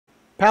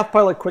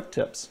PathPilot quick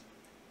tips.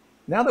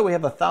 Now that we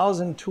have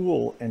 1,000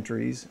 tool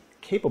entries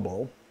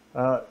capable,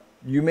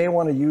 you may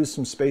want to use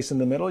some space in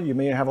the middle. You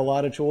may have a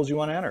lot of tools you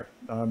want to enter.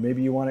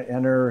 Maybe you want to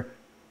enter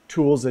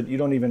tools that you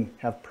don't even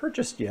have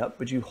purchased yet,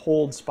 but you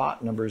hold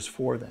spot numbers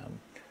for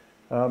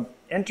them.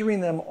 Entering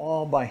them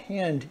all by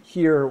hand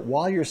here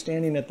while you're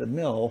standing at the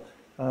mill,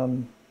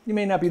 you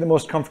may not be the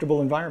most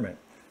comfortable environment.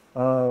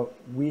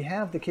 We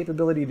have the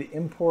capability to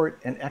import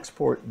and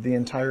export the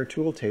entire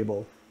tool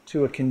table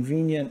to a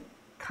convenient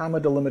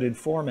comma-delimited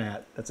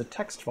format that's a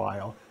text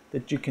file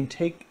that you can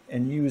take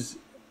and use,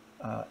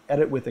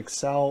 edit with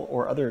Excel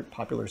or other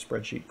popular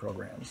spreadsheet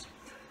programs.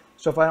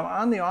 So if I'm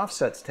on the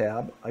Offsets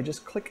tab, I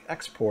just click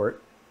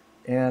Export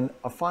and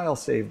a file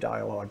save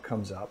dialog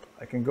comes up.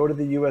 I can go to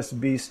the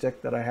USB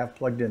stick that I have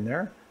plugged in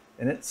there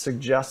and it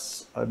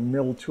suggests a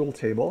mill tool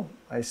table.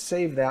 I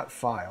save that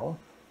file.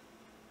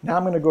 Now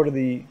I'm going to go to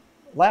the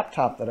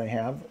laptop that I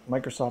have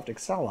Microsoft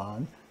Excel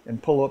on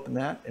and pull open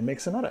that and make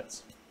some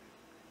edits.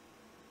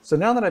 So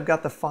now that I've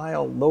got the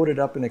file loaded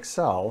up in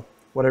Excel,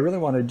 what I really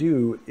want to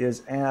do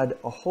is add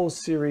a whole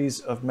series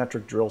of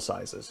metric drill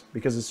sizes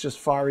because it's just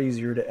far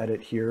easier to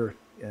edit here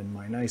in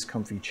my nice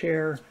comfy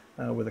chair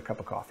with a cup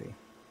of coffee.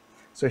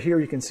 So here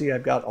you can see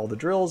I've got all the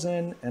drills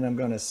in and I'm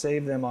going to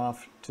save them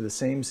off to the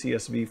same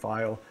CSV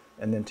file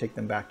and then take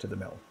them back to the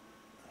mill.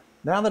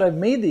 Now that I've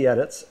made the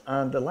edits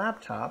on the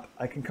laptop,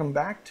 I can come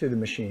back to the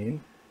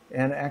machine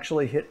and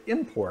actually hit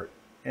import,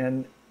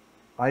 and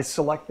I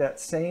select that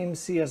same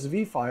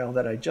CSV file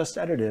that I just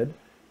edited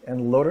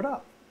and load it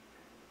up.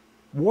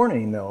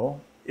 Warning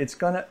though, it's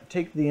going to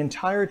take the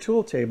entire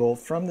tool table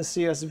from the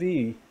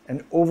CSV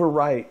and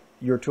overwrite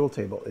your tool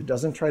table. It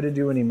doesn't try to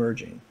do any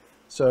merging.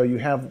 So you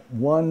have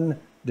one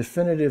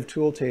definitive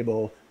tool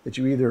table that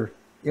you either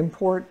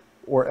import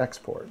or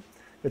export.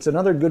 It's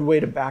another good way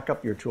to back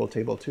up your tool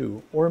table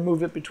too, or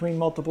move it between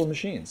multiple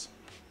machines.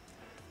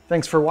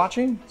 Thanks for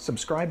watching.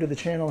 Subscribe to the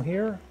channel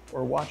here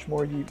or watch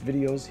more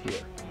videos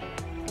here.